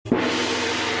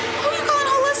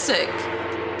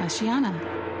Holistic by Shiana.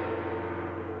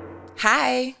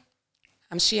 Hi,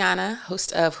 I'm Shiana,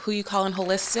 host of Who You Callin'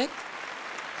 Holistic.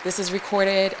 This is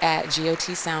recorded at GOT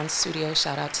Sound Studio.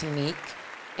 Shout out to Neek.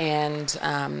 And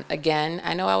again,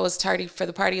 I know I was tardy for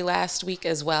the party last week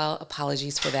as well.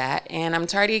 Apologies for that. And I'm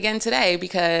tardy again today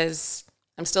because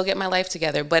I'm still getting my life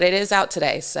together. But it is out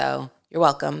today, so you're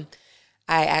welcome.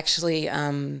 I actually,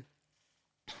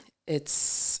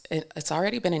 it's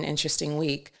already been an interesting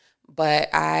week.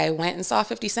 But I went and saw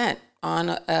 50 Cent on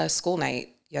a school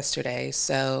night yesterday.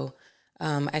 So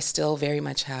I still very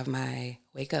much have my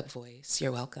wake up voice.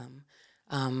 You're welcome.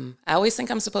 I always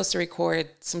think I'm supposed to record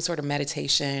some sort of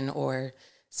meditation or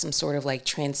some sort of like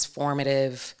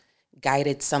transformative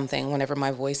guided something whenever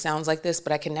my voice sounds like this,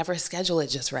 but I can never schedule it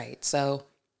just right. So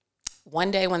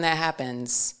one day when that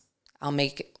happens, I'll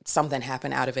make something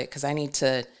happen out of it because I need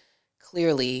to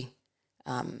clearly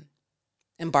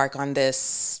embark on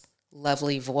this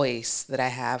lovely voice that I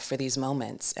have for these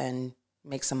moments and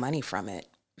make some money from it.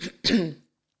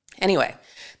 Anyway,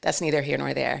 that's neither here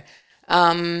nor there.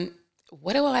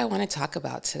 What do I want to talk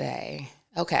about today?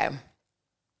 Okay,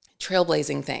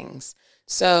 trailblazing things.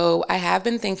 So I have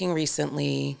been thinking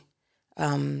recently,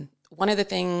 one of the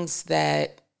things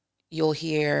that you'll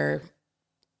hear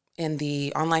in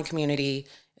the online community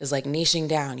is like niching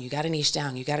down. You got to niche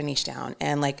down. You got to niche down.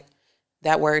 And like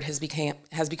that word has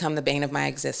become the bane of my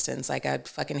existence. Like I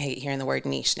fucking hate hearing the word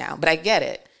niche now, but I get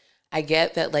it. I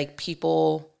get that like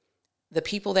the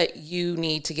people that you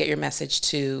need to get your message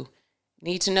to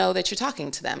need to know that you're talking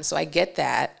to them. So I get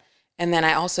that. And then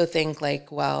I also think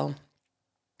like, well,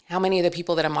 how many of the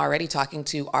people that I'm already talking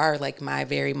to are like my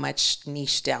very much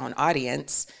niche down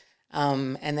audience?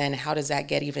 And then how does that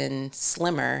get even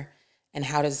slimmer? And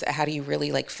how do you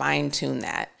really like fine tune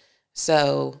that?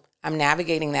 So I'm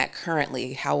navigating that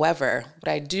currently. However,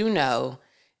 what I do know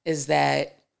is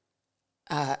that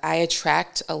I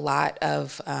attract a lot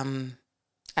of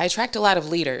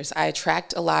leaders. I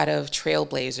attract a lot of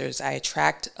trailblazers. I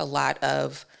attract a lot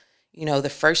of, the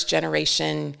first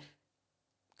generation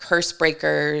curse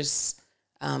breakers,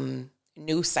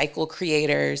 new cycle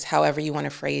creators, however you want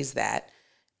to phrase that.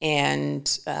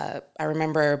 And I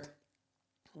remember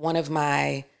one of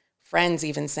my friends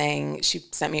even saying, she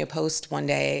sent me a post one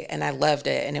day and I loved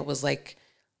it. And it was like,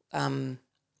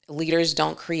 leaders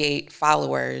don't create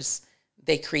followers,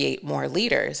 they create more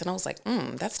leaders. And I was like,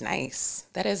 that's nice.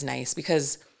 That is nice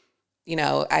because,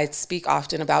 I speak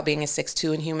often about being a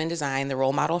 6'2" in human design, the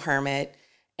role model hermit.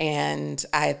 And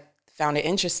I found it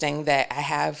interesting that I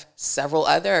have several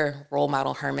other role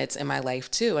model hermits in my life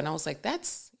too. And I was like,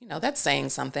 that's saying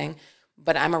something,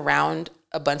 but I'm around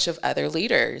a bunch of other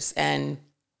leaders. And,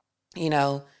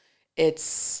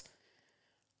 it's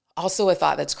also a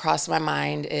thought that's crossed my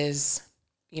mind is,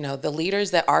 the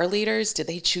leaders that are leaders, did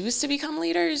they choose to become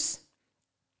leaders?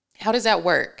 How does that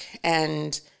work?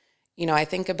 And, I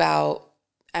think about,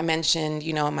 I mentioned,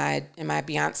 in my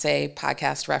Beyonce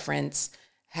podcast reference,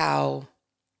 how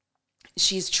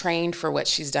she's trained for what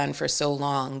she's done for so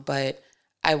long, but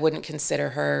I wouldn't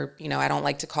consider her, I don't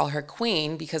like to call her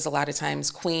queen because a lot of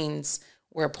times queens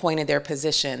were appointed their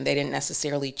position. They didn't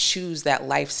necessarily choose that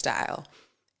lifestyle.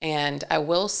 And I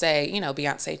will say,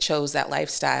 Beyonce chose that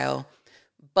lifestyle,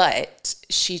 but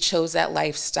she chose that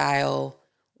lifestyle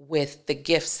with the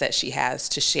gifts that she has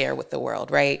to share with the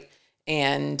world, right?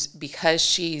 And because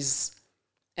she's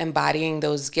embodying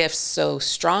those gifts so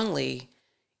strongly,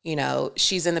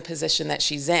 she's in the position that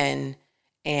she's in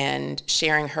and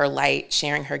sharing her light,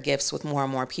 sharing her gifts with more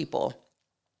and more people.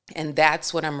 And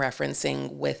that's what I'm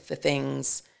referencing with the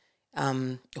things,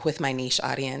 with my niche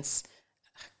audience.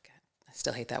 God, I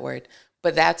still hate that word.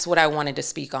 But that's what I wanted to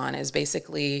speak on is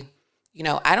basically,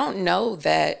 I don't know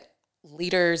that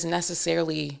leaders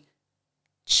necessarily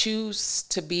choose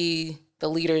to be the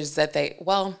leaders that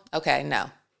no.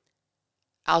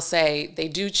 I'll say they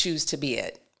do choose to be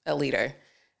a leader.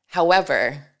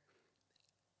 However,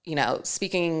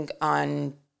 speaking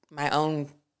on my own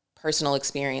personal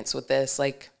experience with this,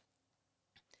 like,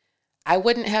 I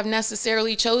wouldn't have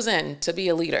necessarily chosen to be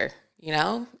a leader,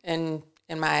 in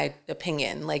my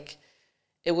opinion. Like,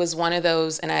 it was one of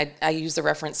those, and I use the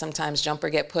reference sometimes, jump or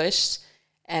get pushed.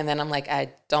 And then I'm like, I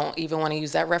don't even want to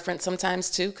use that reference sometimes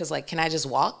too, because like, can I just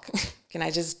walk? Can I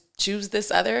just choose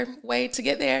this other way to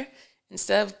get there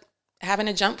instead of having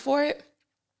to jump for it?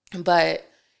 But,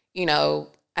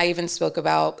 I even spoke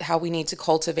about how we need to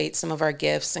cultivate some of our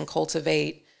gifts and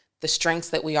cultivate the strengths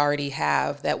that we already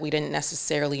have that we didn't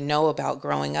necessarily know about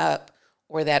growing up,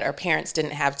 or that our parents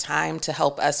didn't have time to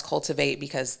help us cultivate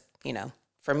because,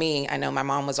 for me, I know my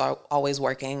mom was always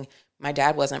working. My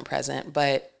dad wasn't present,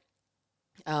 but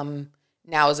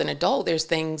now as an adult, there's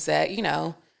things that,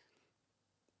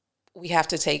 we have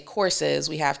to take courses.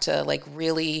 We have to like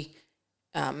really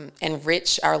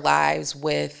enrich our lives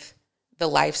with the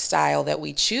lifestyle that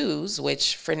we choose,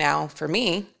 which for now, for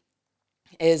me,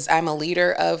 is I'm a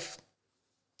leader of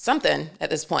something at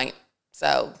this point.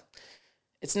 So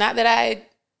it's not that I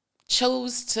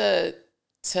chose to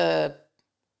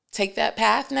take that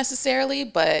path necessarily,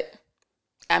 but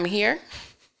I'm here.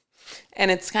 And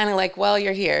it's kind of like, well,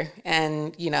 you're here,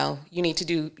 and you need to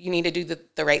do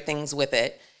the right things with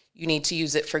it. You need to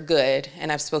use it for good.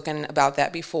 And I've spoken about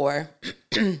that before.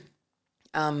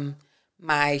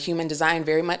 My human design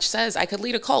very much says I could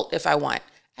lead a cult if I want.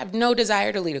 I have no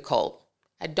desire to lead a cult.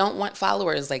 I don't want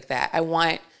followers like that. I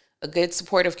want a good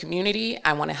supportive community.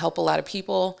 I want to help a lot of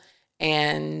people,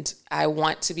 and I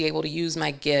want to be able to use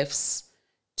my gifts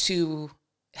to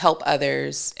help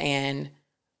others and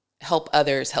help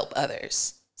others help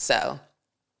others. So,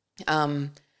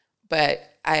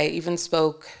 but I even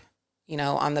spoke,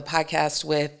 on the podcast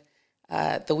with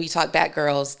the We Talk Back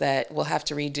girls that we'll have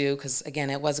to redo because, again,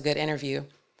 it was a good interview.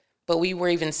 But we were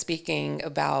even speaking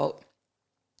about,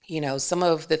 some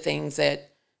of the things that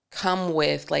come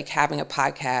with like having a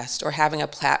podcast or having a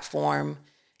platform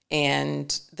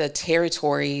and the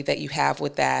territory that you have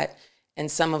with that,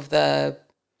 and some of the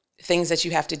things that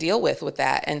you have to deal with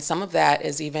that. And some of that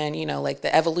is even, like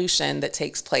the evolution that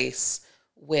takes place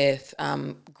with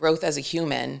growth as a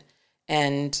human.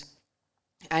 And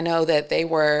I know that they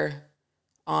were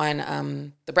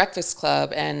on The Breakfast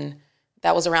Club, and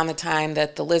that was around the time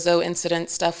that the Lizzo incident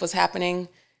stuff was happening.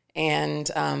 And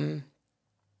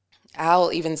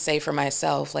I'll even say for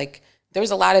myself, like,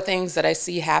 there's a lot of things that I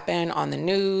see happen on the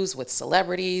news with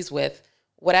celebrities, with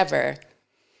whatever.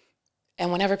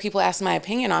 And whenever people ask my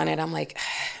opinion on it, I'm like,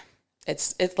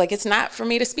 it's like, it's not for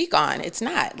me to speak on. It's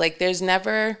not. Like, there's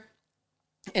never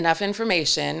enough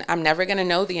information. I'm never going to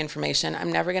know the information.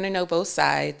 I'm never going to know both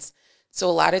sides. So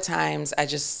a lot of times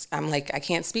I'm like, I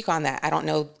can't speak on that. I don't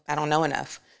know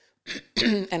enough.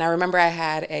 And I remember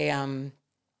I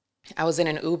was in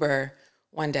an Uber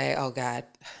one day. Oh God,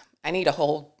 I need a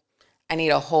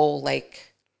whole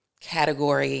like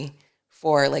category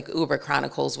for like Uber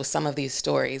Chronicles with some of these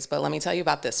stories, but let me tell you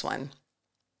about this one.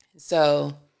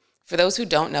 So for those who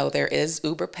don't know, there is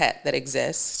Uber Pet that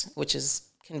exists, which is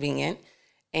convenient.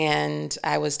 And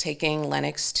I was taking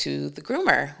Lennox to the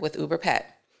groomer with Uber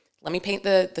Pet. Let me paint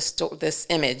this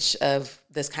image of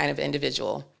this kind of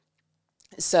individual.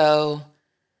 So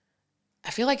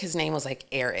I feel like his name was like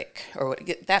Eric, or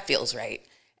what, that feels right.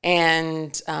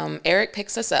 And Eric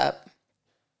picks us up,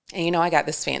 and I got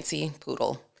this fancy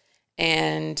poodle.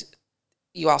 And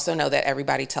you also know that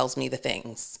everybody tells me the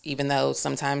things, even though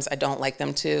sometimes I don't like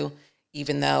them to,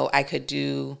 even though I could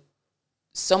do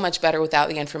so much better without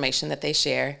the information that they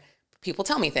share. People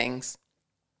tell me things.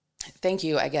 Thank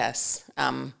you, I guess.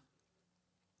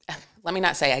 Let me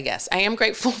not say I guess. I am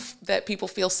grateful that people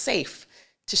feel safe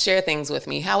to share things with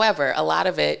me. However, a lot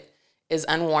of it is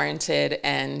unwarranted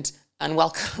and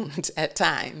unwelcomed at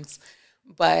times.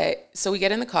 But so we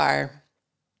get in the car,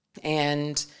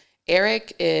 and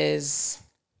Eric is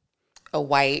a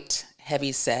white,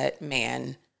 heavy-set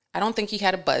man. I don't think he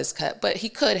had a buzz cut, but he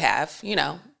could have,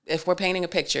 if we're painting a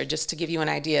picture, just to give you an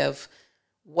idea of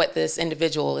what this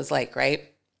individual is like, right?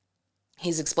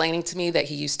 He's explaining to me that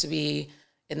he used to be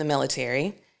in the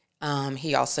military.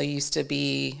 He also used to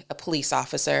be a police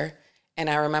officer. And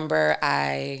I remember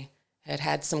I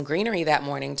had some greenery that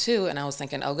morning too. And I was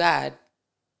thinking, oh God,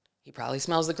 he probably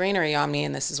smells the greenery on me,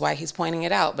 and this is why he's pointing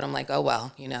it out. But I'm like, oh,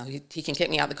 well, he can kick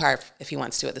me out the car if he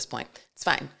wants to at this point. It's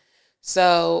fine.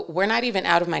 So we're not even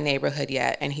out of my neighborhood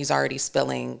yet, and he's already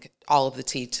spilling all of the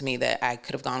tea to me that I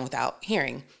could have gone without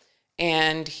hearing.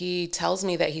 And he tells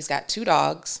me that he's got 2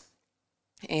 dogs,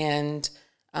 and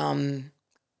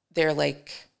they're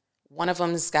like, one of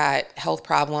them's got health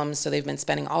problems, so they've been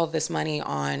spending all of this money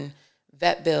on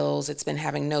vet bills. It's been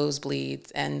having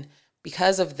nosebleeds, and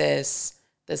because of this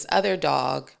other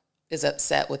dog is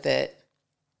upset with it.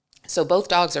 So both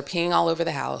dogs are peeing all over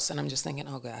the house, and I'm just thinking,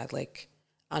 oh God, like,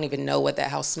 I don't even know what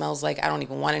that house smells like. I don't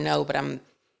even want to know, but I'm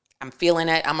feeling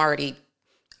it. I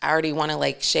already want to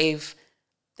like shave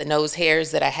the nose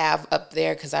hairs that I have up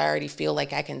there, because I already feel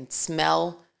like I can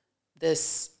smell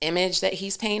this image that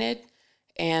he's painted.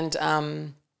 And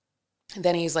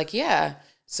then he's like, yeah,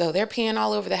 so they're peeing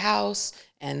all over the house,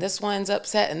 and this one's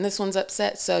upset and this one's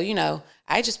upset. So,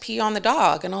 I just pee on the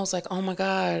dog. And I was like, oh my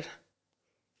God,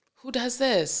 who does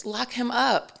this? Lock him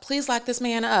up. Please lock this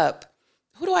man up.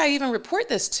 Who do I even report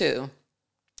this to?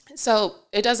 So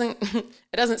it doesn't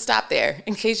stop there.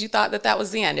 In case you thought that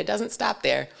was the end, it doesn't stop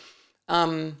there.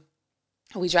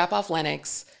 we drop off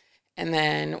Lennox, and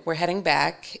then we're heading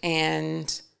back,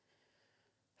 and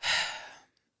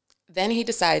then he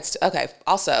decides to, okay,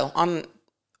 also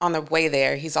on the way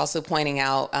there, he's also pointing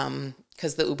out,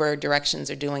 because the Uber directions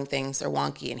are doing things, they're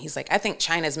wonky, and he's like, I think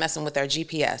China's messing with our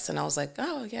GPS. And I was like,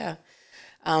 oh, yeah.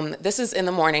 This is in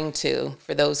the morning, too.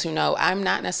 For those who know, I'm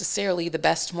not necessarily the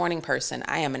best morning person.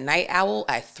 I am a night owl.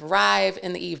 I thrive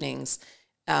in the evenings.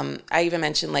 I even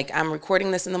mentioned, like, I'm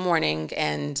recording this in the morning,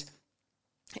 and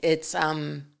it's,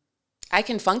 I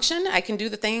can function. I can do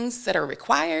the things that are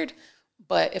required.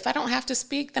 But if I don't have to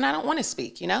speak, then I don't want to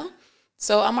speak, you know?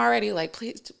 So I'm already like,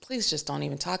 please just don't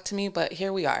even talk to me. But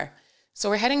here we are. So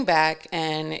we're heading back,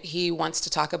 and he wants to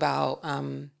talk about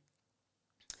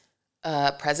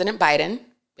President Biden.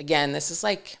 Again, this is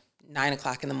like 9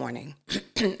 o'clock in the morning.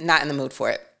 Not in the mood for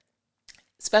it.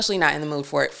 Especially not in the mood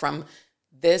for it from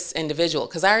this individual.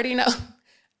 Because I already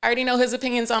know his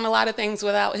opinions on a lot of things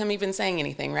without him even saying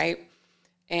anything, right?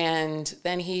 And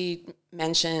then he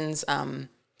mentions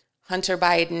Hunter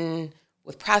Biden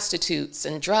with prostitutes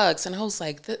and drugs. And I was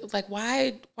like,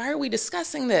 why are we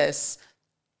discussing this?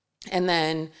 And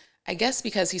then I guess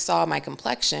because he saw my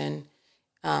complexion,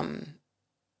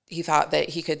 he thought that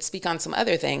he could speak on some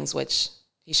other things, which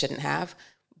he shouldn't have.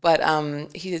 But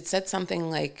he had said something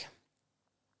like,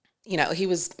 you know, he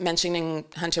was mentioning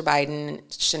Hunter Biden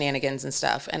shenanigans and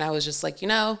stuff. And I was just like, you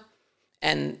know,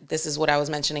 and this is what I was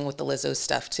mentioning with the Lizzo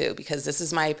stuff too, because this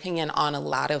is my opinion on a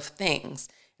lot of things.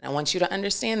 And I want you to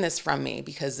understand this from me,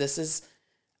 because this is,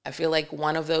 I feel like,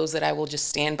 one of those that I will just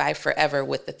stand by forever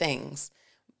with the things.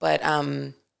 But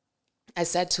I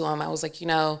said to him, I was like, you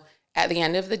know, at the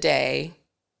end of the day,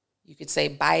 you could say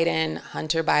Biden,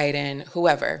 Hunter Biden,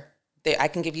 whoever. I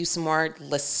can give you some more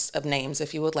lists of names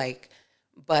if you would like.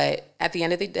 But at the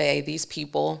end of the day, these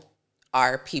people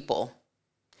are people.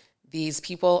 These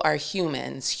people are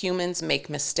humans. Humans make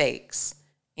mistakes,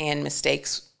 and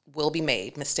mistakes will be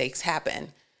made. Mistakes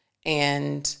happen.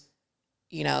 And,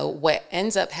 you know, what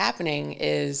ends up happening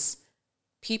is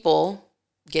people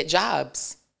get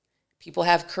jobs. People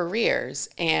have careers,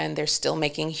 and they're still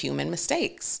making human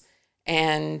mistakes.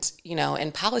 And, you know,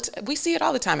 in politics, we see it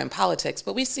all the time in politics,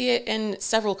 but we see it in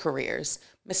several careers.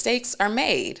 Mistakes are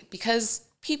made because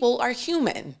people are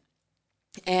human.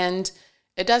 And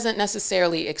it doesn't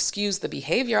necessarily excuse the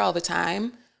behavior all the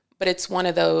time, but it's one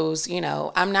of those, you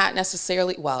know, I'm not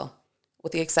necessarily, well,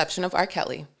 with the exception of R.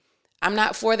 Kelly, I'm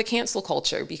not for the cancel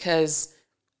culture, because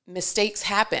mistakes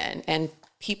happen and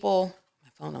people, my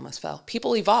phone almost fell,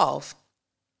 people evolve.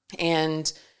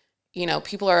 And, you know,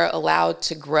 people are allowed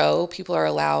to grow. People are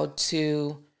allowed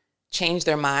to change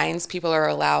their minds. People are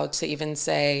allowed to even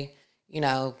say, you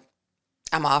know,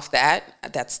 I'm off that.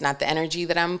 That's not the energy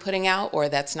that I'm putting out, or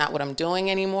that's not what I'm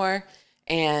doing anymore.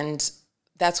 And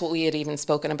that's what we had even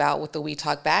spoken about with the We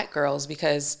Talk Back girls,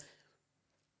 because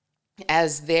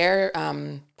as their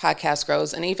podcast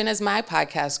grows, and even as my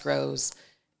podcast grows,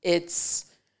 it's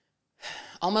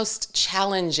almost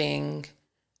challenging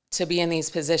to be in these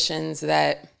positions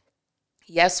that,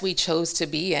 yes, we chose to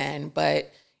be in.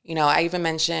 But, you know, I even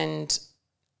mentioned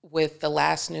with the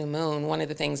last new moon, one of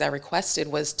the things I requested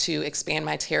was to expand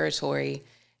my territory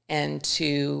and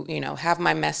to, you know, have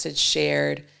my message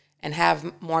shared and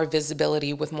have more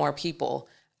visibility with more people.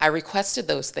 I requested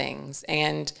those things.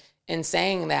 And in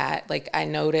saying that, like, I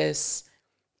notice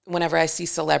whenever I see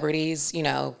celebrities, you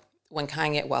know, when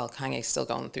Kanye's still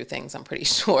going through things, I'm pretty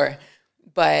sure.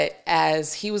 But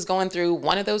as he was going through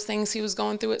one of those things he was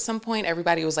going through at some point,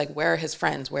 everybody was like, where are his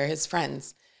friends? Where are his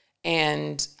friends?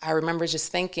 And I remember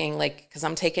just thinking, like, because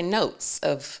I'm taking notes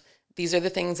of, these are the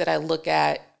things that I look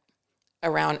at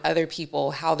around other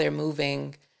people, how they're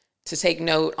moving, to take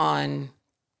note on,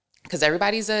 because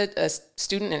everybody's a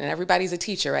student and everybody's a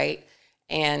teacher, right?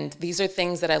 And these are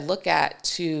things that I look at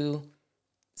to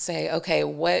say, okay,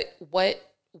 what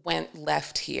went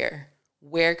left here?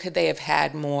 Where could they have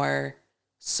had more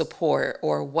support,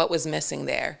 or what was missing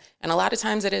there? And a lot of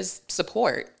times it is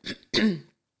support.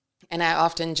 And I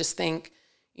often just think,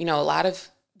 you know, a lot of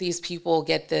these people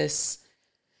get this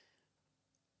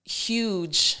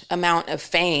huge amount of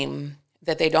fame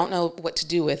that they don't know what to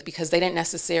do with, because they didn't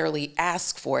necessarily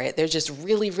ask for it. They're just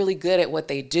really, really good at what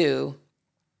they do.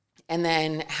 And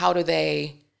then how do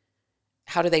they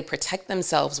protect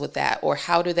themselves with that? Or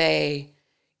how do they,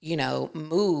 you know,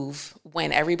 move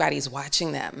when everybody's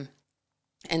watching them?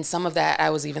 And some of that,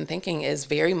 I was even thinking, is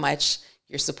very much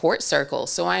your support circle.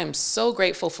 So I am so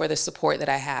grateful for the support that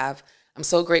I have. I'm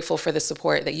so grateful for the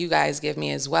support that you guys give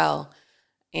me as well.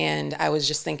 And I was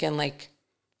just thinking, like,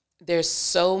 there's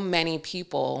so many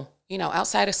people, you know,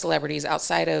 outside of celebrities,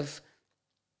 outside of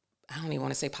I don't even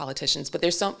want to say politicians, but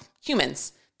there's some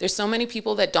humans. There's so many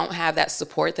people that don't have that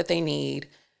support that they need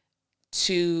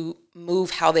to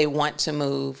move how they want to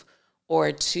move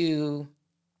or to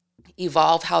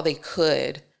evolve how they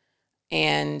could.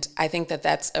 And I think that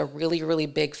that's a really, really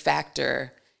big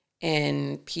factor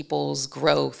in people's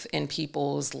growth, in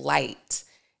people's light.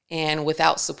 And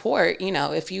without support,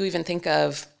 if you even think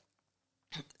of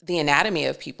the anatomy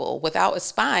of people, without a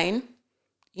spine,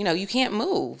 you can't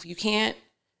move, you can't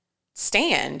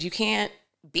stand, you can't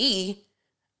be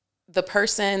the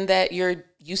person that you're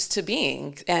used to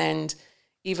being. And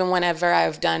even whenever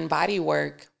I've done body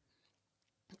work,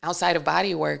 outside of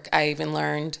body work, I even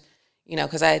learned,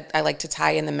 because I like to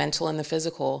tie in the mental and the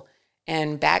physical.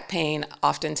 And back pain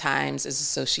oftentimes is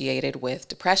associated with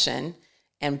depression.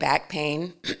 And back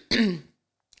pain,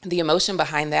 the emotion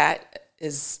behind that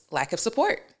is lack of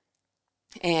support.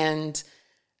 And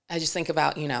I just think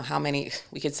about, how many,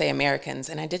 we could say Americans,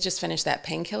 and I did just finish that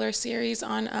Painkiller series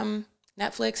on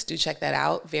Netflix. Do check that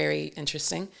out. Very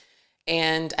interesting.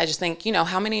 And I just think,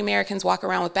 how many Americans walk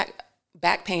around with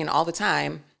back pain all the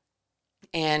time,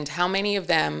 and how many of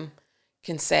them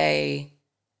can say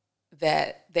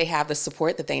that they have the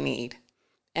support that they need.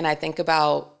 And I think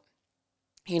about,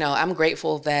 I'm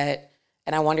grateful that,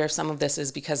 and I wonder if some of this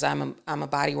is because I'm a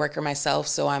body worker myself,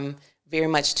 so I'm very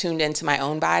much tuned into my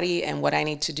own body and what I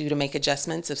need to do to make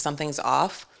adjustments if something's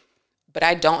off. But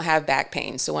I don't have back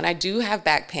pain. So when I do have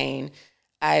back pain,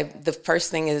 the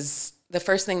first thing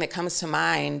that comes to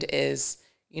mind is,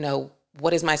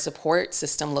 what does my support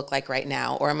system look like right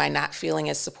now? Or am I not feeling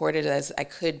as supported as I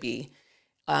could be?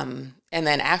 And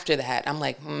then after that, I'm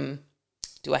like,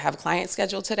 do I have a client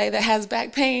scheduled today that has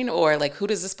back pain? Or like, who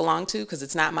does this belong to? Because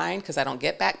it's not mine, because I don't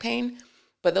get back pain.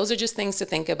 But those are just things to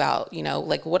think about,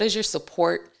 like, what does your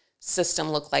support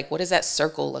system look like? What does that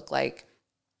circle look like?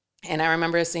 And I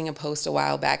remember seeing a post a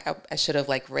while back. I should have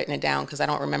written it down because I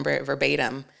don't remember it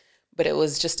verbatim, but it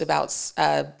was just about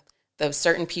the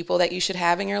certain people that you should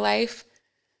have in your life.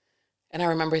 And I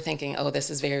remember thinking, oh,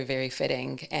 this is very, very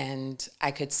fitting. And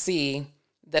I could see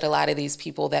that a lot of these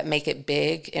people that make it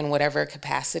big in whatever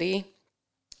capacity,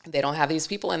 they don't have these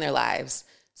people in their lives.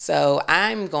 So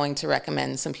I'm going to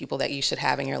recommend some people that you should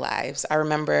have in your lives. I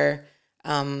remember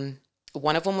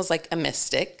one of them was a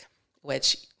mystic,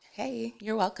 which, hey,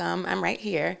 you're welcome. I'm right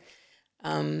here.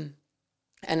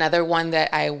 Another one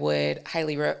that I would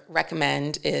highly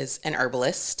recommend is an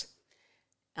herbalist.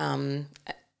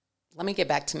 Let me get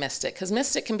back to mystic, because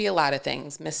mystic can be a lot of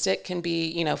things. Mystic can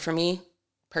be, for me,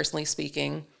 personally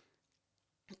speaking,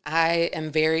 I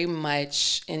am very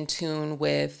much in tune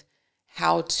with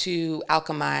how to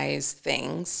alchemize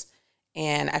things.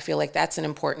 And I feel like that's an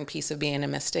important piece of being a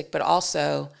mystic. But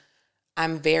also,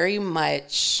 I'm very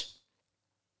much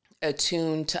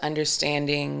attuned to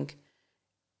understanding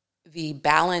the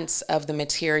balance of the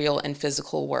material and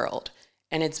physical world.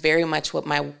 And it's very much what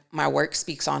my work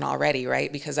speaks on already,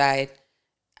 right? Because I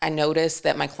noticed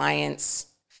that my clients'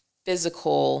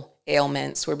 physical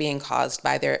ailments were being caused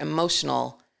by their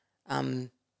emotional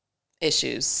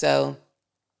issues. So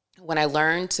when I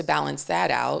learned to balance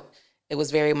that out, it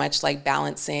was very much like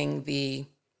balancing the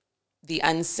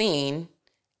unseen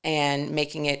and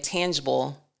making it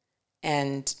tangible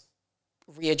and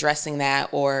readdressing that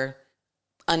or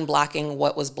unblocking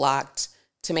what was blocked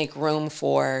to make room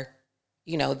for,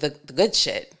 the good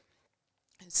shit.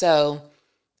 So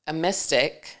a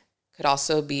mystic could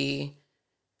also be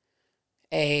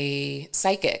a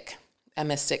psychic. A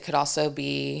mystic could also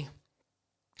be,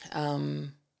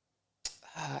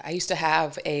 I used to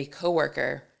have a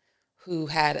coworker who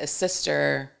had a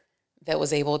sister that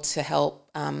was able to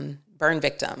help burn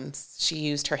victims. She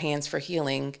used her hands for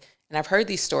healing. And I've heard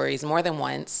these stories more than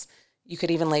once. You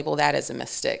could even label that as a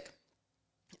mystic.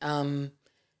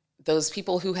 Those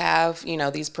people who have,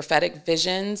 these prophetic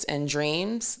visions and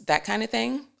dreams, that kind of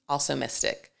thing, also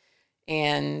mystic.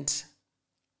 And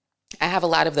I have a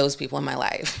lot of those people in my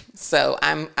life. So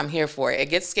I'm here for it. It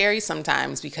gets scary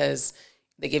sometimes because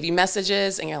they give you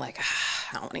messages and you're like,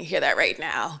 I don't want to hear that right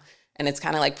now. And it's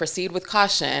kind of like proceed with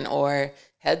caution or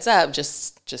heads up,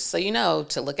 just so you know,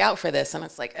 to look out for this. And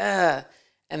it's like, ugh.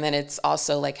 And then it's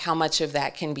also like how much of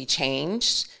that can be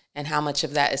changed and how much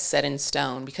of that is set in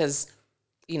stone, because,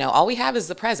 all we have is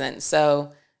the present.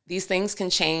 So these things can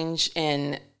change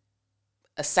in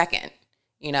a second,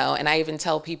 and I even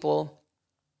tell people,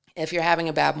 if you're having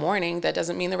a bad morning, that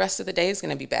doesn't mean the rest of the day is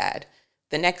going to be bad.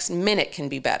 The next minute can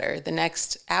be better. The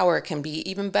next hour can be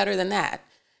even better than that.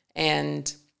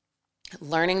 And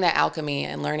learning that alchemy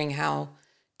and learning how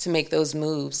to make those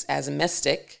moves as a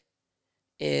mystic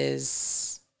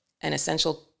is an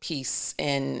essential piece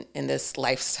in this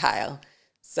lifestyle.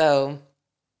 So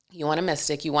you want a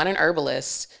mystic, you want an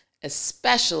herbalist,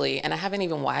 especially, and I haven't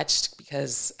even watched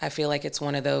because I feel like it's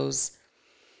one of those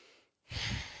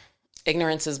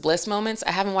ignorance is bliss moments.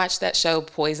 I haven't watched that show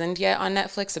Poisoned yet on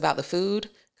Netflix about the food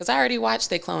because I already watched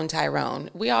They Clone Tyrone.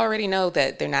 We already know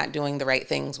that they're not doing the right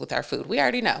things with our food. We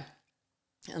already know.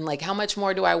 And like, how much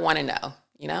more do I want to know,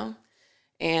 you know?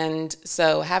 And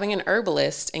so having an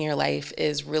herbalist in your life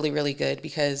is really, really good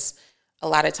because a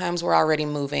lot of times we're already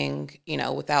moving, you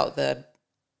know, without the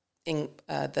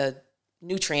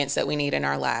nutrients that we need in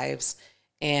our lives.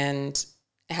 And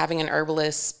having an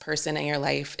herbalist person in your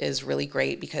life is really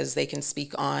great because they can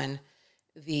speak on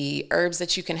the herbs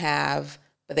that you can have,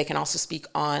 but they can also speak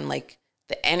on like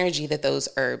the energy that those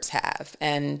herbs have.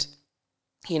 And,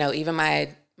 you know, even my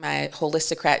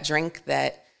Holisticrat drink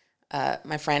that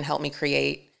my friend helped me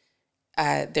create,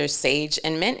 there's sage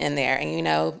and mint in there. And, you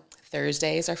know,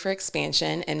 Thursdays are for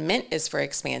expansion and mint is for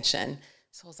expansion.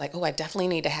 So I was like, oh, I definitely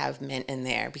need to have mint in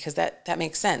there because that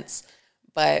makes sense.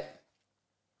 But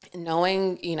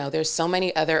knowing, you know, there's so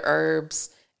many other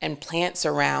herbs and plants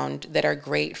around that are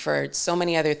great for so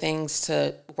many other things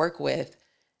to work with.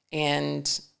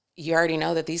 And you already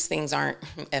know that these things aren't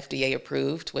FDA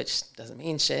approved, which doesn't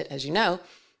mean shit, as you know.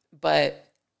 But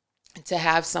to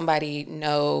have somebody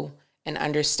know and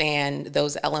understand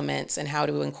those elements and how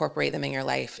to incorporate them in your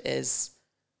life is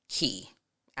key.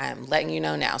 I'm letting you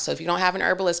know now. So if you don't have an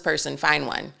herbalist person, find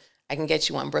one. I can get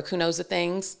you one. Brooke, who knows the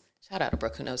things. Shout out to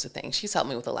Brooke, who knows the things. She's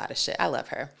helped me with a lot of shit. I love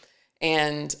her.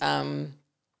 And,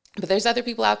 but there's other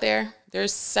people out there.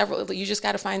 There's several. You just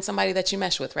got to find somebody that you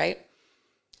mesh with, right?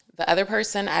 The other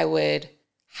person I would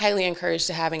highly encourage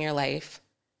to have in your life,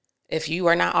 if you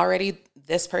are not already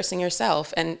this person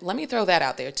yourself, and let me throw that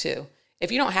out there too.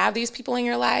 If you don't have these people in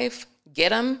your life, get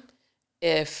them.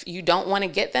 If you don't want to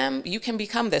get them, you can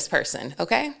become this person,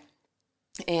 okay?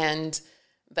 And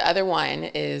the other one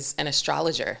is an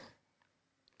astrologer.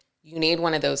 You need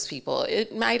one of those people.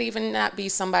 It might even not be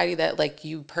somebody that like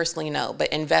you personally know,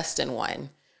 but invest in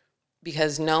one.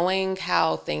 Because knowing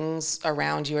how things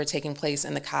around you are taking place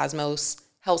in the cosmos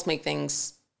helps make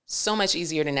things so much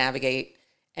easier to navigate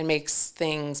and makes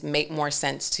things make more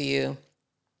sense to you.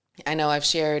 I know I've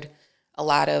shared a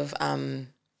lot of,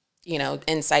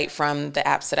 insight from the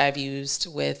apps that I've used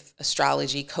with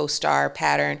astrology, CoStar,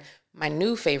 Pattern. My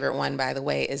new favorite one, by the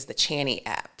way, is the Chani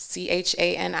app,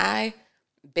 Chani.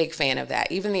 Big fan of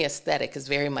that. Even the aesthetic is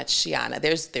very much Shiana.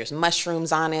 There's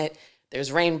mushrooms on it.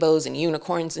 There's rainbows and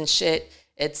unicorns and shit.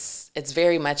 It's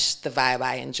very much the vibe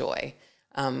I enjoy.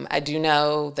 I do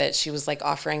know that she was like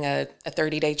offering a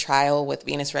 30-day trial with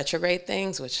Venus retrograde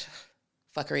things, which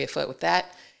fuckery afoot with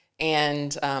that.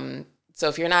 And so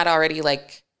if you're not already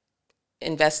like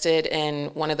invested in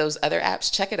one of those other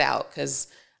apps, check it out because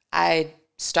I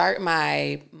start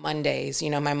my Mondays. You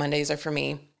know, my Mondays are for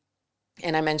me.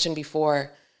 And I mentioned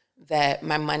before that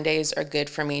my Mondays are good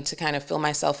for me to kind of fill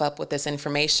myself up with this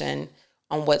information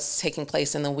on what's taking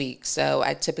place in the week. So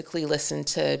I typically listen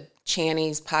to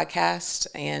Chani's podcast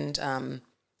and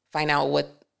find out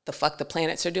what the fuck the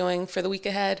planets are doing for the week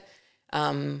ahead.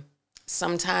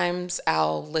 Sometimes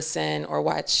I'll listen or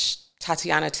watch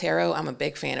Tatiana Tarot. I'm a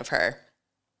big fan of her.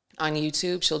 On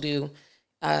YouTube, she'll do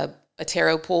a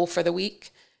tarot pull for the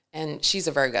week, and she's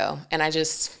a Virgo. And I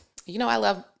just, you know, I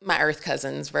love my Earth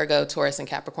cousins, Virgo, Taurus, and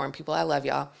Capricorn people. I love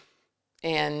y'all.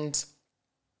 And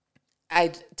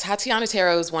Tatiana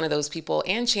Tarot is one of those people,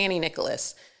 and Chani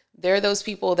Nicholas. They're those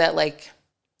people that like,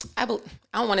 I don't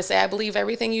want to say I believe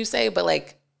everything you say, but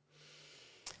like,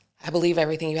 I believe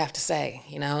everything you have to say,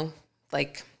 you know?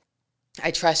 Like,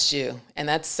 I trust you. And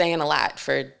that's saying a lot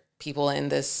for people in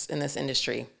this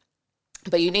industry.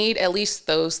 But you need at least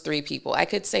those three people. I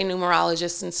could say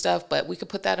numerologists and stuff, but we could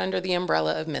put that under the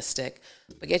umbrella of mystic.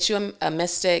 But get you a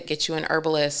mystic, get you an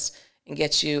herbalist, and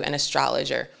get you an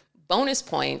astrologer. Bonus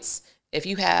points if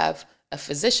you have a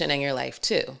physician in your life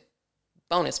too.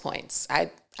 Bonus points. I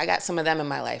got some of them in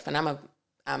my life, and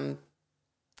I'm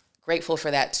grateful for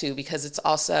that too, because it's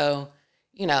also,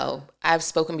 you know, I've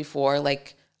spoken before,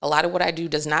 like a lot of what I do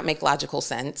does not make logical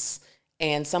sense.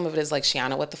 And some of it is like,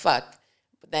 Shiana, what the fuck?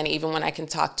 But then even when I can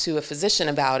talk to a physician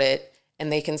about it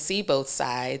and they can see both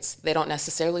sides, they don't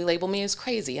necessarily label me as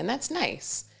crazy. And that's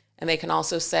nice. And they can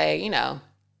also say, you know,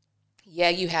 yeah,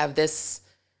 you have this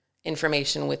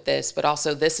information with this, but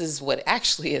also this is what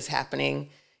actually is happening,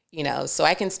 you know, so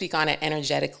I can speak on it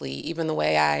energetically. Even the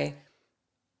way I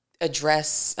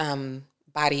address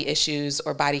body issues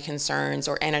or body concerns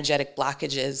or energetic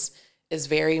blockages is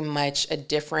very much a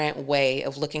different way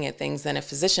of looking at things than a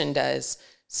physician does.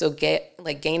 So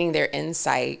gaining their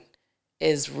insight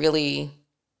is really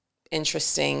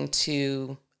interesting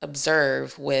to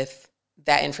observe with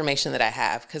that information that I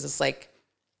have. Because it's like,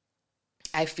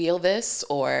 I feel this,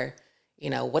 or,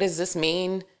 what does this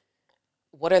mean?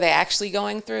 What are they actually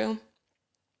going through?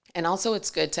 And also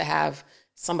it's good to have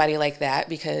somebody like that,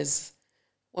 because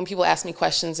when people ask me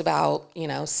questions about,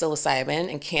 psilocybin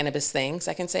and cannabis things,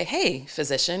 I can say, hey,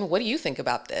 physician, what do you think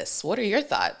about this? What are your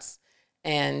thoughts?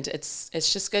 And it's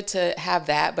just good to have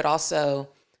that. But also,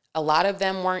 a lot of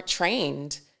them weren't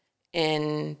trained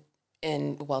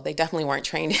well, they definitely weren't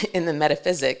trained in the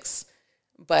metaphysics,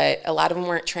 but a lot of them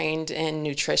weren't trained in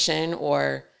nutrition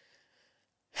or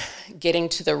getting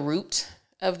to the root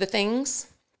of the things.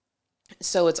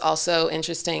 So it's also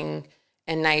interesting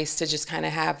and nice to just kind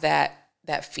of have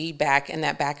that feedback and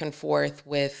that back and forth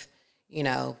with,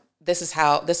 this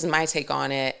is my take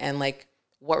on it. And like,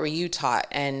 what were you taught?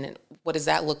 And what does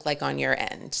that look like on your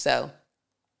end? So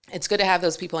it's good to have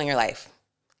those people in your life.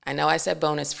 I know I said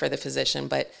bonus for the physician,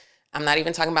 but I'm not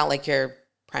even talking about like your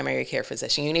primary care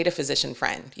physician. You need a physician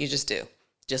friend. You just do.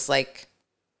 Just like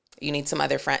you need some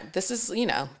other friend. This is,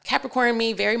 Capricorn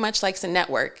me very much likes a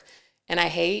network. And I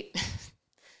hate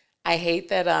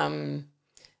that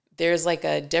there's like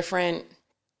a different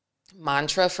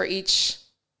mantra for each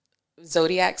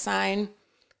zodiac sign.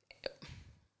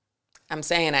 I'm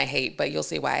saying I hate, but you'll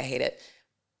see why I hate it.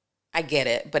 I get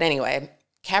it. But anyway,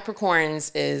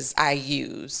 Capricorns is I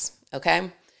use, okay?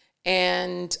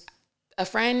 And a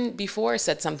friend before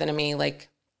said something to me like,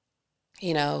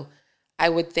 I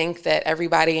would think that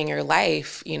everybody in your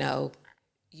life,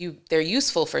 they're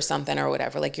useful for something or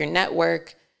whatever, like your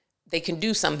network, they can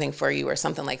do something for you or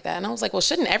something like that. And I was like, well,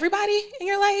 shouldn't everybody in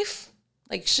your life,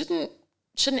 like, shouldn't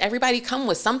everybody come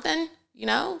with something,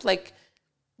 like,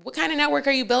 what kind of network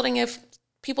are you building if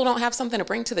people don't have something to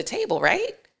bring to the table,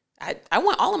 right? I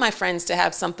want all of my friends to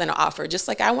have something to offer, just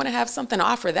like I want to have something to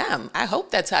offer them. I hope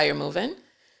that's how you're moving.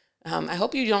 I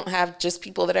hope you don't have just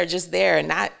people that are just there and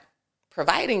not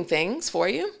providing things for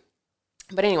you.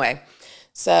 But anyway,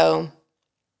 so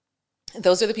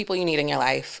those are the people you need in your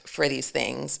life for these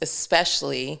things,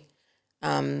 especially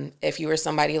if you are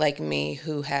somebody like me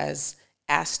who has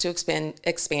asked to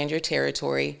expand your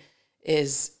territory,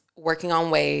 is working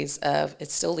on ways of,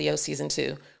 it's still Leo season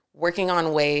 2, working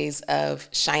on ways of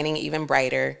shining even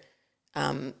brighter.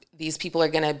 These people are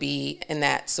going to be in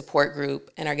that support group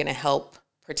and are going to help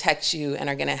protect you and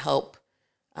are going to help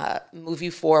move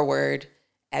you forward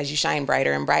as you shine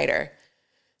brighter and brighter.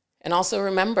 And also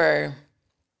remember,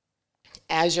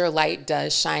 as your light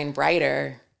does shine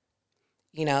brighter,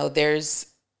 there's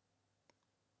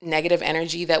negative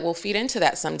energy that will feed into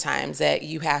that sometimes that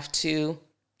you have to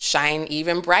shine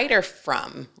even brighter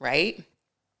from, right?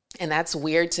 And that's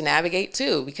weird to navigate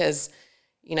too, because,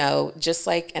 just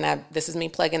like, this is me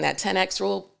plugging that 10X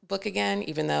rule book again,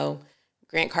 even though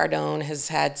Grant Cardone has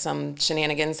had some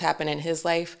shenanigans happen in his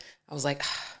life. I was like,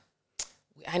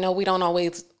 I know we don't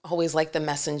always like the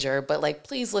messenger, but like,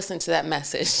 please listen to that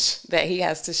message that he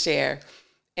has to share.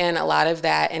 And a lot of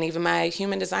that, and even my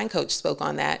human design coach spoke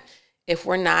on that. If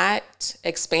we're not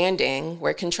expanding,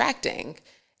 we're contracting.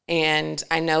 And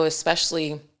I know,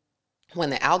 especially when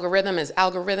the algorithm is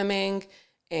algorithming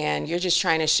and you're just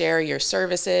trying to share your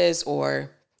services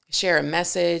or share a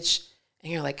message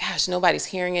and you're like, gosh, nobody's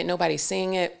hearing it, nobody's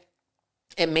seeing it,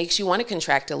 it makes you want to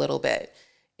contract a little bit.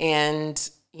 And,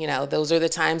 those are the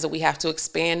times that we have to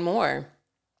expand more.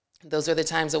 Those are the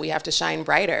times that we have to shine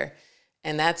brighter.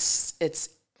 And I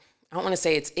don't want to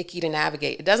say it's icky to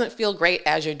navigate. It doesn't feel great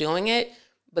as you're doing it,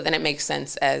 but then it makes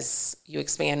sense as you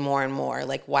expand more and more,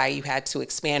 like why you had to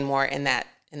expand more in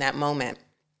that moment.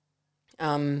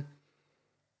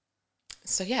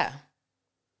 So yeah,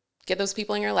 get those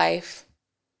people in your life,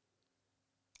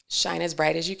 shine as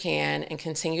bright as you can, and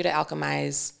continue to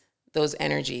alchemize those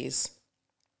energies.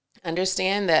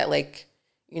 Understand that,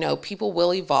 people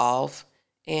will evolve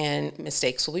and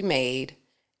mistakes will be made,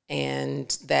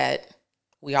 and that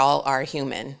we all are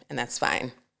human, and that's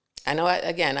fine. I know,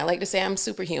 I like to say I'm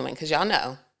superhuman because y'all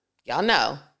know,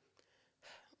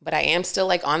 but I am still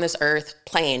like on this earth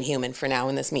playing human for now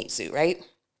in this meat suit, right?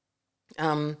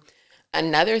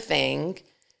 Another thing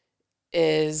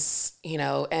is,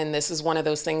 and this is one of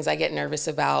those things I get nervous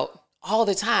about all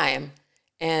the time.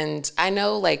 And I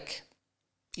know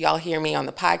y'all hear me on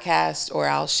the podcast, or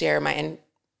I'll share my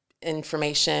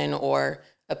information or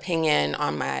opinion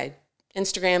on my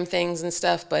Instagram things and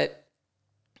stuff, but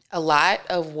a lot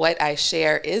of what I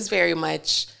share is very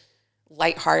much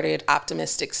lighthearted,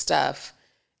 optimistic stuff.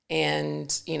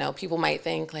 And, people might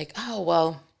think oh,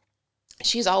 well,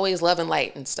 she's always love and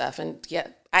light and stuff. And yeah,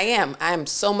 I am. I'm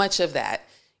so much of that.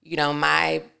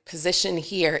 My position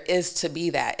here is to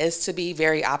be that, is to be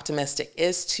very optimistic,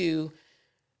 is to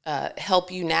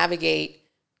help you navigate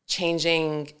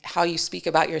changing how you speak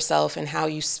about yourself and how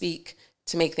you speak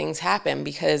to make things happen,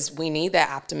 because we need that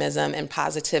optimism and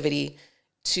positivity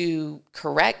to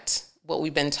correct what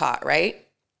we've been taught, right?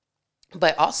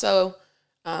 But also,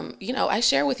 I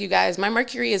share with you guys, my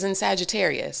Mercury is in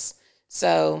Sagittarius.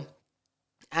 So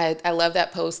I love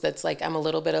that post that's like, I'm a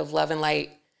little bit of love and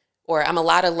light, or I'm a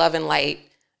lot of love and light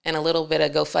and a little bit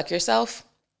of go fuck yourself.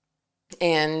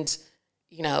 And,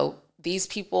 these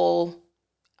people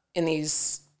in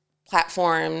these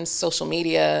platforms, social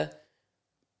media,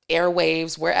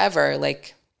 airwaves, wherever,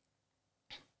 like,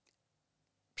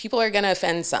 people are going to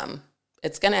offend some.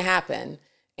 It's going to happen.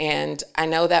 And I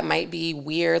know that might be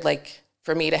weird, like,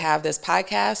 for me to have this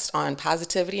podcast on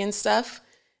positivity and stuff.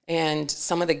 And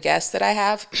some of the guests that I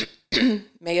have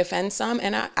may offend some,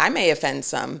 and I may offend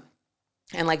some.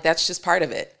 And, like, that's just part of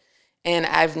it. And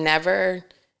I've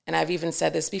even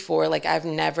said this before, like,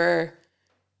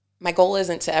 my goal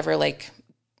isn't to ever, like,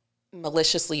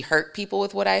 maliciously hurt people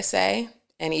with what I say.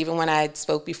 And even when I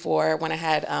spoke before, when I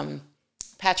had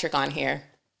Patrick on here,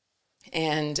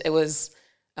 and it was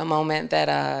a moment that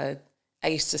I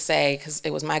used to say, because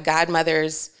it was my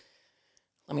godmother's,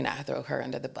 let me not throw her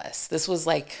under the bus. This was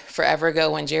like forever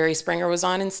ago when Jerry Springer was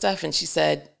on and stuff, and she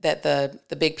said that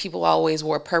the big people always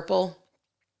wore purple.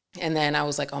 And then I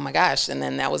was like, oh my gosh. And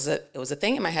then it was a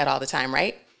thing in my head all the time,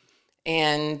 right?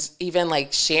 And even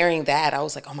like sharing that, I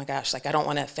was like, oh my gosh, like, I don't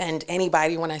want to offend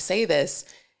anybody when I say this.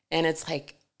 And it's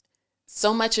like,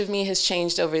 so much of me has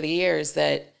changed over the years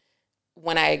that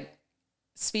when I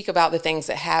speak about the things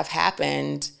that have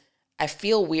happened, I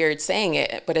feel weird saying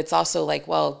it, but it's also like,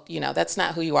 well, that's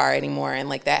not who you are anymore. And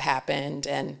like, that happened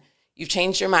and you've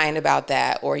changed your mind about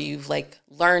that, or you've like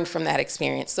learned from that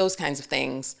experience, those kinds of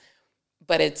things.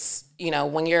 But it's,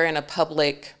 when you're in a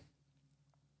public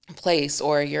place,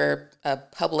 or you're a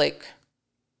public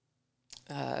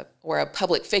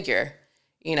figure,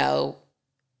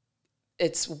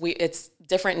 it's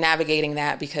different navigating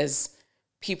that, because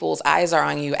people's eyes are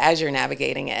on you as you're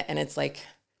navigating it. And it's like,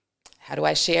 how do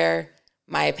I share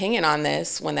my opinion on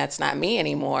this when that's not me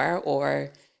anymore?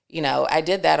 Or, I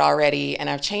did that already and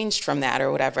I've changed from that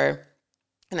or whatever.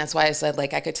 And that's why I said,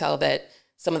 like, I could tell that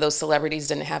some of those celebrities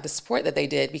didn't have the support that they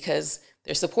did, because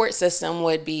their support system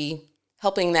would be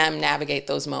helping them navigate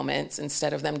those moments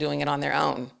instead of them doing it on their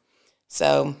own.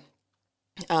 So,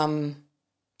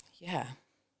 yeah.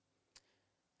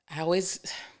 I always,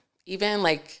 even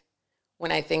like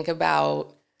when I think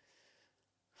about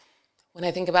the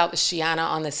Shiana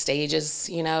on the stages,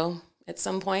 at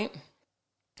some point,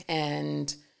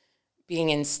 and being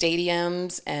in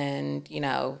stadiums and,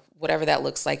 whatever that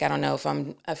looks like. I don't know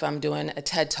if I'm doing a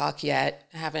TED Talk yet.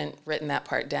 I haven't written that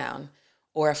part down.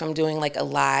 Or if I'm doing like a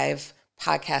live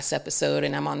podcast episode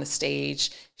and I'm on the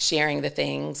stage sharing the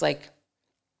things, like,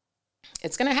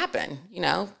 it's going to happen.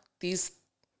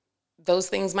 Those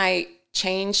things might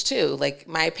change too. Like,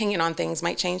 my opinion on things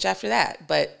might change after that,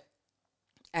 but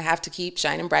I have to keep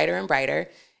shining brighter and brighter.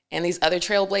 And these other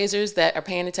trailblazers that are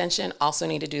paying attention also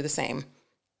need to do the same.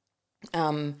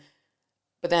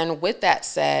 But then with that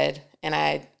said, and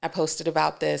I posted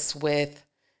about this with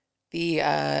the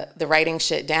writing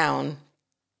shit down,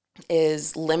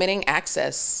 is limiting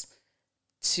access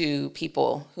to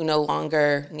people who no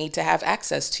longer need to have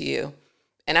access to you.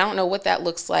 And I don't know what that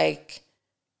looks like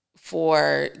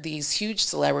for these huge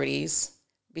celebrities,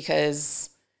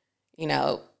 because,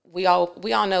 we all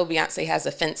know Beyonce has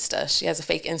a Finsta. She has a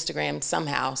fake Instagram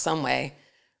somehow, some way.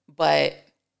 But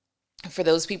for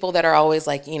those people that are always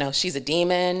like, she's a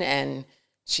demon and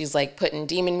she's like putting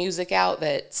demon music out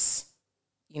that's,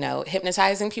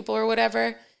 hypnotizing people or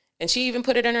whatever. And she even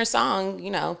put it in her song,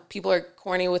 people are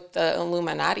corny with the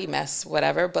Illuminati mess,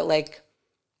 whatever. But like,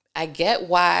 I get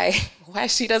why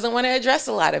she doesn't want to address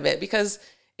a lot of it, because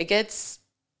it gets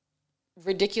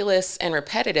ridiculous and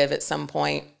repetitive at some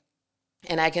point.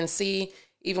 And I can see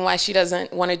even why she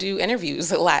doesn't want to do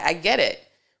interviews a lot. I get it,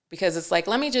 because it's like,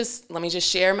 let me just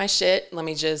share my shit. Let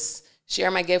me just share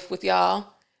my gift with y'all,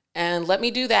 and let me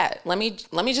do that. Let me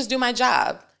just do my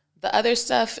job. The other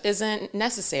stuff isn't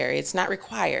necessary. It's not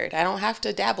required. I don't have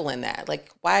to dabble in that. Like,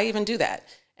 why even do that?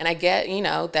 And I get,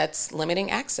 that's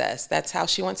limiting access. That's how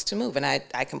she wants to move. And I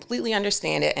completely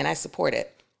understand it and I support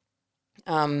it.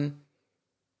 But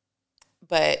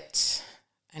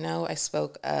I know I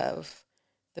spoke of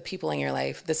the people in your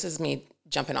life. This is me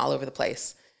jumping all over the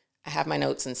place. I have my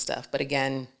notes and stuff. But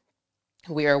again,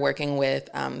 we are working with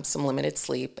some limited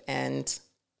sleep and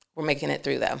we're making it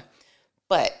through them.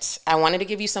 But I wanted to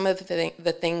give you some of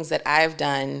the things that I've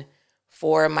done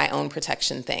for my own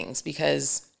protection things,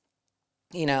 because,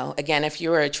 again, if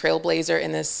you're a trailblazer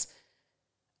in this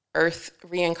Earth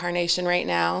reincarnation right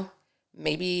now,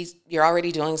 maybe you're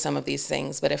already doing some of these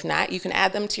things, but if not, you can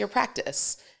add them to your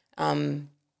practice.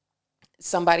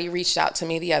 Somebody reached out to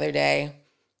me the other day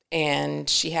and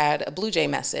she had a Blue Jay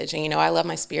message. And, I love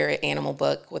my spirit animal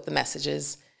book with the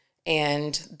messages.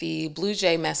 And the Blue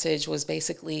Jay message was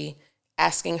basically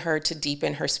asking her to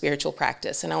deepen her spiritual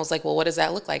practice. And I was like, well, what does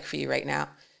that look like for you right now?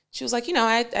 She was like,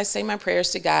 I say my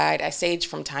prayers to God. I sage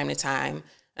from time to time.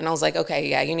 And I was like, okay,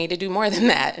 yeah, you need to do more than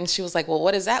that. And she was like, well,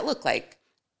 what does that look like?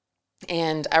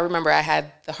 And I remember I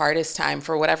had the hardest time,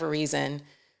 for whatever reason,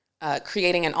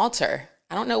 creating an altar.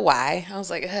 I don't know why. I was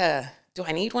like, do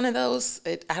I need one of those?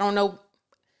 I don't know.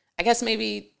 I guess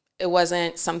maybe it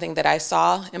wasn't something that I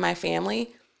saw in my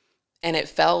family and it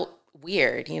felt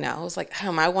weird. I was like,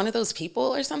 am I one of those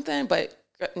people or something? But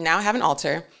now I have an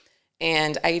altar.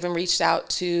 And I even reached out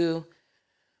to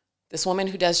this woman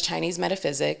who does Chinese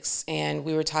metaphysics. And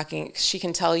we were talking, she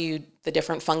can tell you the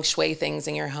different feng shui things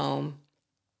in your home.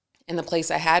 In the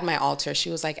place I had my altar, she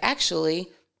was like, actually,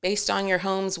 based on your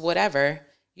home's whatever,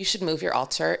 you should move your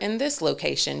altar in this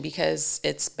location because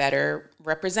it's better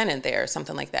represented there,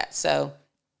 something like that. So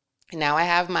now I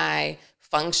have my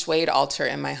feng shuied altar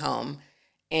in my home,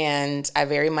 and I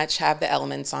very much have the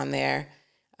elements on there.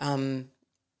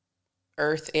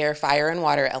 Earth, air, fire, and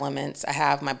water elements. I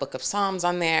have my book of Psalms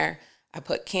on there. I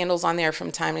put candles on there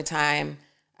from time to time.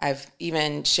 I've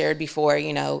even shared before,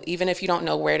 even if you don't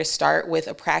know where to start with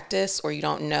a practice, or you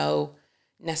don't know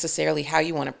necessarily how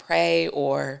you want to pray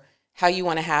or how you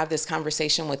want to have this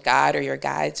conversation with God or your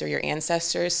guides or your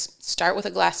ancestors, start with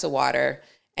a glass of water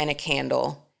and a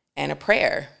candle and a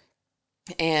prayer.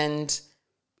 And,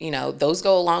 those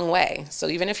go a long way. So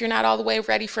even if you're not all the way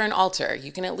ready for an altar,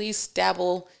 you can at least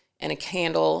dabble in a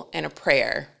candle and a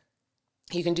prayer.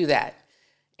 You can do that.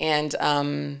 And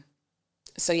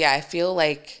so, yeah, I feel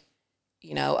like,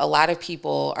 a lot of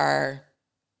people are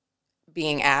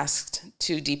being asked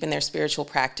to deepen their spiritual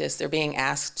practice. They're being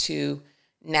asked to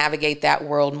navigate that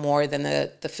world more than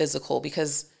the physical,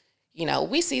 because,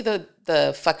 we see the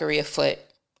fuckery afoot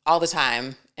all the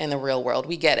time in the real world.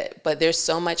 We get it. But there's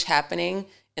so much happening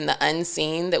in the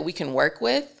unseen that we can work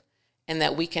with and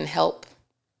that we can help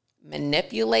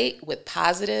manipulate with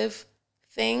positive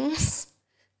things,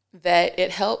 that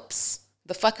it helps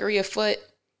the fuckery afoot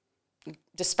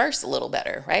disperse a little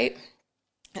better, right?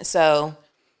 And so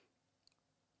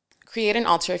create an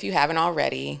altar if you haven't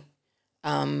already.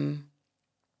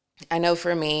 I know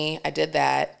for me, I did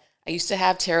that. I used to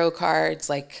have tarot cards,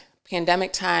 like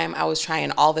pandemic time. I was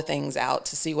trying all the things out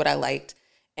to see what I liked.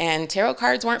 And tarot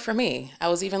cards weren't for me. I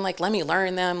was even like, let me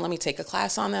learn them. Let me take a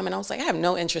class on them. And I was like, I have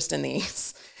no interest in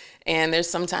these. And there's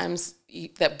sometimes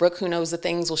that Brooke, who knows the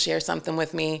things, will share something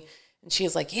with me. And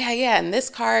she's like, yeah. And this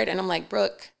card. And I'm like,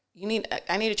 Brooke, I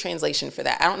need a translation for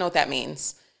that. I don't know what that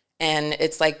means. And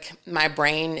it's like my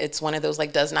brain, it's one of those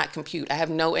like does not compute. I have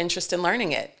no interest in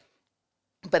learning it.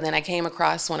 But then I came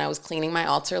across, when I was cleaning my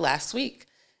altar last week,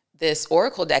 this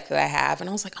oracle deck that I have. And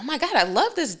I was like, oh my God, I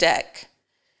love this deck.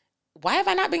 Why have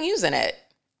I not been using it?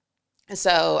 And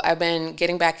so I've been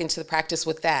getting back into the practice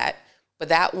with that. But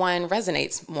that one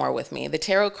resonates more with me. The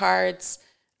tarot cards,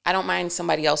 I don't mind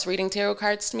somebody else reading tarot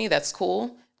cards to me. That's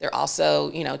cool. They're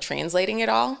also, translating it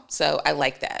all. So I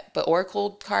like that. But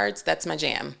oracle cards, that's my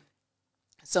jam.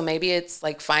 So maybe it's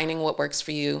like finding what works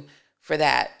for you for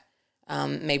that.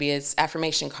 Maybe it's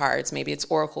affirmation cards. Maybe it's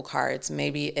oracle cards.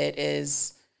 Maybe it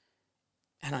is,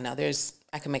 I don't know.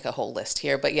 I can make a whole list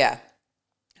here. But yeah,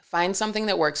 find something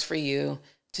that works for you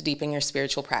to deepen your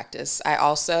spiritual practice. I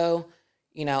also,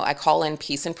 I call in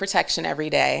peace and protection every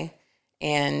day.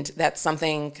 And that's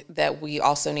something that we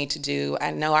also need to do.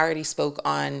 I know I already spoke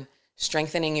on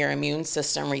strengthening your immune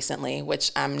system recently,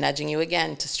 which I'm nudging you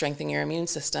again to strengthen your immune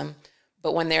system.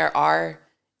 But when there are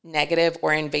negative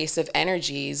or invasive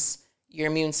energies, your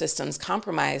immune system's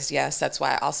compromised. Yes, that's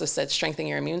why I also said strengthen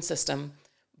your immune system.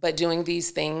 But doing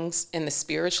these things in the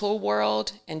spiritual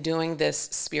world and doing this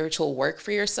spiritual work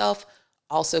for yourself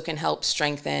also can help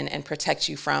strengthen and protect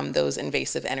you from those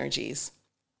invasive energies.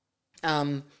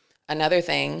 Another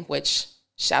thing, which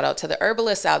shout out to the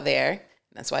herbalists out there,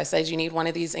 that's why I said you need one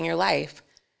of these in your life,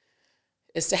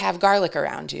 is to have garlic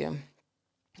around you.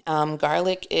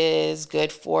 Garlic is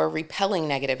good for repelling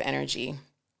negative energy.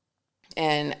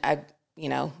 And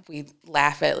we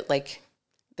laugh at like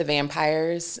the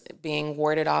vampires being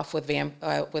warded off with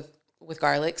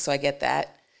garlic. So I get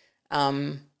that.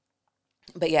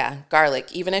 But yeah,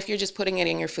 garlic, even if you're just putting it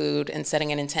in your food and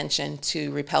setting an intention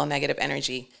to repel negative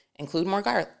energy, include more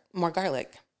garlic.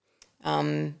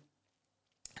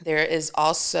 There is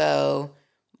also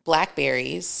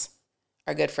blackberries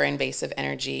are good for invasive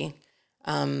energy.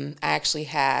 I actually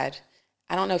had,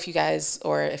 I don't know if you guys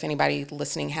or if anybody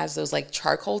listening has those like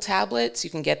charcoal tablets. You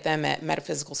can get them at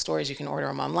metaphysical stores. You can order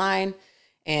them online.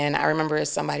 And I remember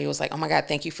somebody was like, "Oh my God,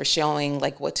 thank you for showing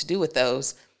like what to do with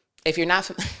those." If you're not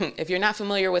if you're not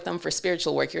familiar with them for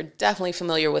spiritual work, you're definitely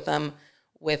familiar with them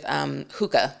with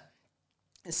hookah.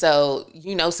 So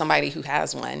you know somebody who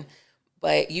has one,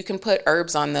 but you can put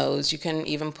herbs on those. You can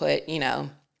even put,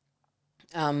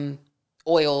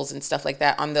 oils and stuff like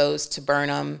that on those to burn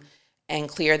them and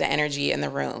clear the energy in the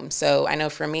room. So I know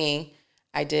for me,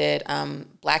 I did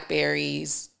blackberry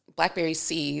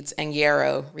seeds, and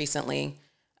yarrow recently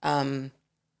to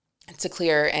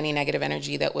clear any negative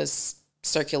energy that was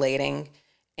circulating.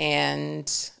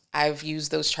 And I've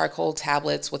used those charcoal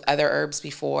tablets with other herbs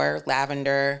before,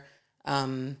 lavender.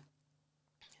 What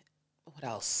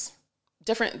else?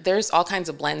 There's all kinds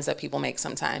of blends that people make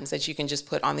sometimes that you can just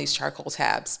put on these charcoal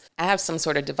tabs. I have some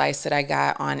sort of device that I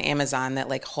got on Amazon that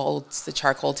like holds the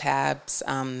charcoal tabs.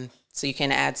 So you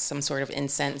can add some sort of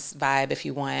incense vibe if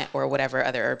you want, or whatever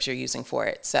other herbs you're using for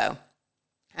it. So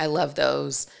I love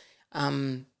those.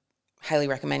 Highly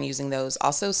recommend using those.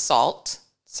 Also salt.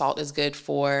 Salt is good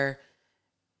for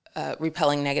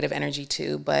repelling negative energy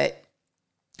too. But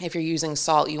if you're using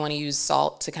salt, you want to use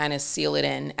salt to kind of seal it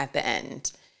in at the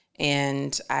end.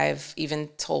 And I've even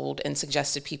told and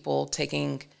suggested people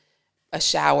taking a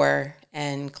shower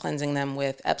and cleansing them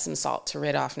with Epsom salt to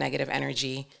rid off negative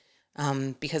energy,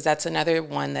 because that's another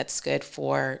one that's good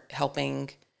for helping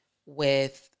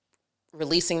with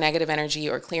releasing negative energy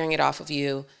or clearing it off of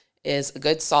you, is a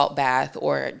good salt bath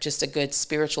or just a good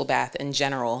spiritual bath in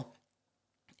general.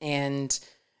 And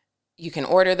you can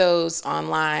order those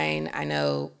online. I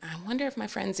wonder if my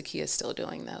friend Zakia is still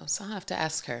doing those. So I'll have to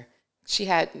ask her.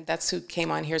 That's who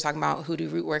came on here talking about Hoodoo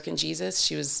Root Work in Jesus.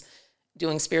 She was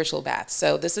doing spiritual baths.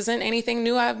 So this isn't anything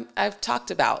new I've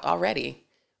talked about already.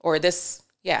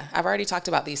 I've already talked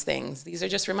about these things. These are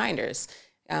just reminders.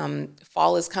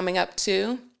 Fall is coming up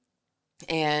too.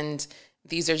 And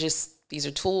these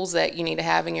are tools that you need to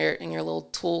have in your little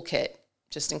toolkit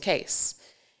just in case.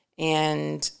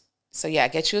 And so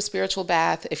get you a spiritual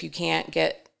bath if you can't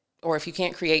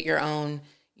create your own.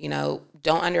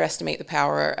 Don't underestimate the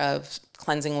power of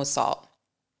cleansing with salt.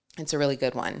 It's a really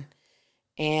good one.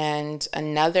 And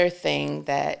another thing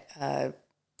that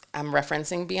I'm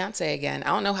referencing Beyonce again. I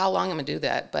don't know how long I'm going to do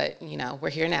that, but, we're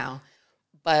here now.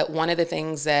 But one of the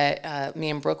things that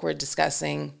me and Brooke were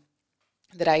discussing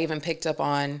that I even picked up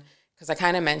on, because I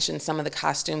kind of mentioned some of the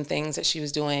costume things that she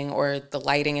was doing or the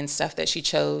lighting and stuff that she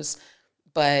chose.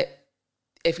 But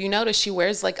if you notice, she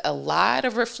wears like a lot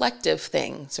of reflective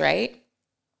things, right?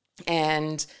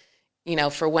 And,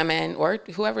 for women or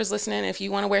whoever's listening, if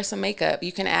you want to wear some makeup,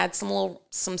 you can add some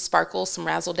sparkle, some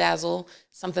razzle dazzle,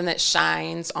 something that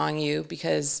shines on you,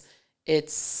 because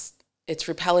it's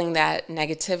repelling that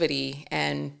negativity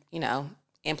and,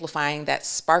 amplifying that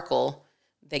sparkle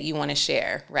that you want to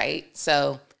share, right?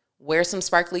 So wear some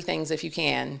sparkly things if you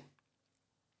can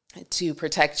to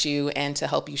protect you and to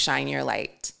help you shine your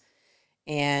light.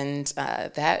 And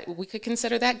that we could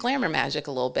consider that glamour magic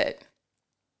a little bit.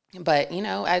 But,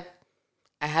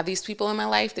 I have these people in my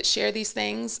life that share these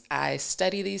things. I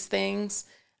study these things.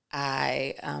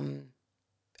 I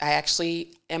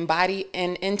actually embody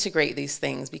and integrate these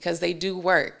things because they do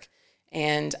work.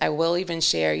 And I will even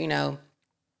share,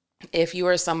 if you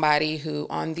are somebody who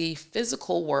on the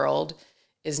physical world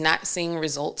is not seeing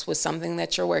results with something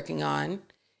that you're working on,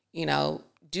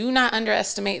 do not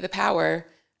underestimate the power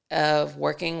of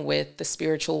working with the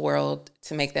spiritual world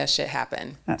to make that shit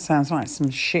happen. That sounds like some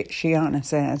shit Shiana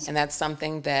says. And that's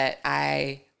something that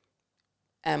I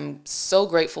am so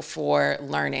grateful for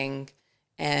learning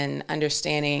and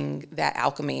understanding that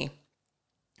alchemy,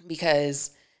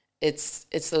 because it's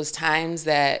those times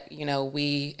that,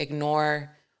 we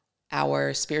ignore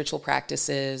our spiritual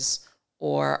practices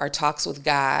or our talks with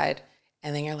God.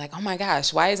 And then you're like, oh my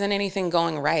gosh, why isn't anything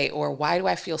going right? Or why do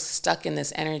I feel stuck in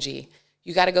this energy?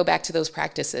 You got to go back to those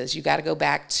practices. You got to go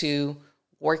back to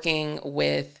working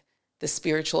with the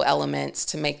spiritual elements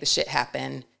to make the shit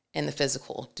happen in the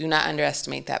physical. Do not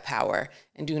underestimate that power,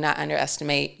 and do not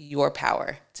underestimate your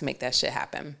power to make that shit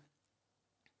happen.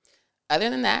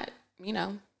 Other than that, we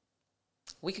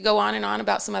could go on and on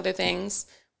about some other things,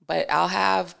 but I'll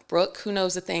have Brooke, who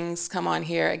knows the things, come on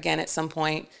here again at some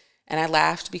point. And I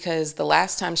laughed because the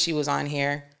last time she was on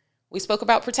here, we spoke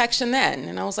about protection then.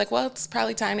 And I was like, well, it's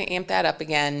probably time to amp that up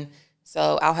again.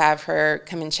 So I'll have her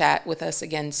come and chat with us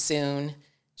again soon,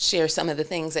 share some of the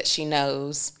things that she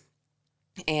knows.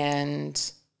 And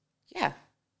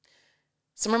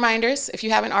some reminders. If you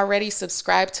haven't already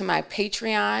subscribed to my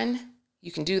Patreon,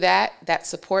 you can do that. That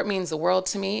support means the world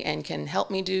to me and can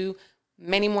help me do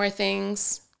many more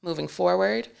things moving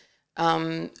forward.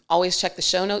 Always check the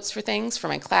show notes for things for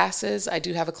my classes. I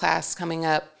do have a class coming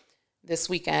up this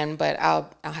weekend, but I'll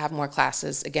have more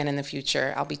classes again in the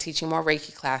future. I'll be teaching more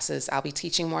Reiki classes. I'll be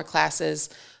teaching more classes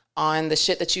on the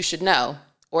shit that you should know,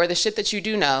 or the shit that you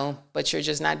do know, but you're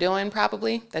just not doing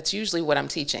probably. That's usually what I'm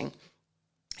teaching.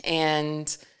 And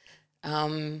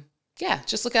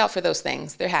just look out for those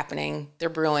things. They're happening. They're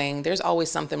brewing. There's always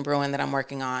something brewing that I'm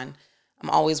working on. I'm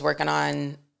always working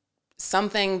on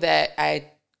something that I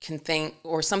can think,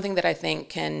 or something that I think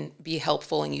can be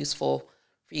helpful and useful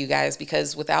for you guys,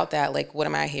 because without that, like, what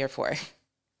am I here for?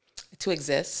 To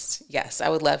exist. Yes, I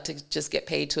would love to just get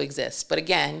paid to exist. But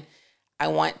again, I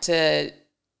want to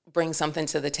bring something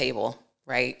to the table,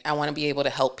 right? I want to be able to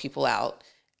help people out.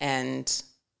 And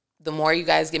the more you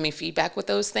guys give me feedback with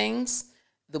those things,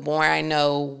 the more I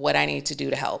know what I need to do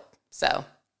to help. So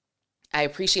I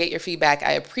appreciate your feedback.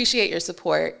 I appreciate your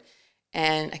support.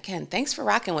 And again, thanks for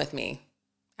rocking with me.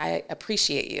 I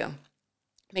appreciate you.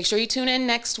 Make sure you tune in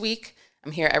next week.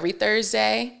 I'm here every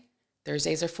Thursday.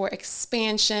 Thursdays are for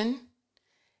expansion.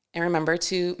 And remember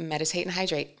to meditate and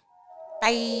hydrate.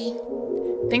 Bye.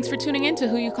 Thanks for tuning in to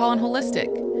Who You Callin'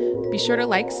 Holistic. Be sure to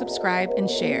like, subscribe, and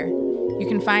share. You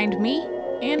can find me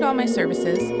and all my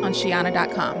services on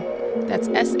Sheanah.com. That's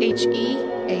SheanAH.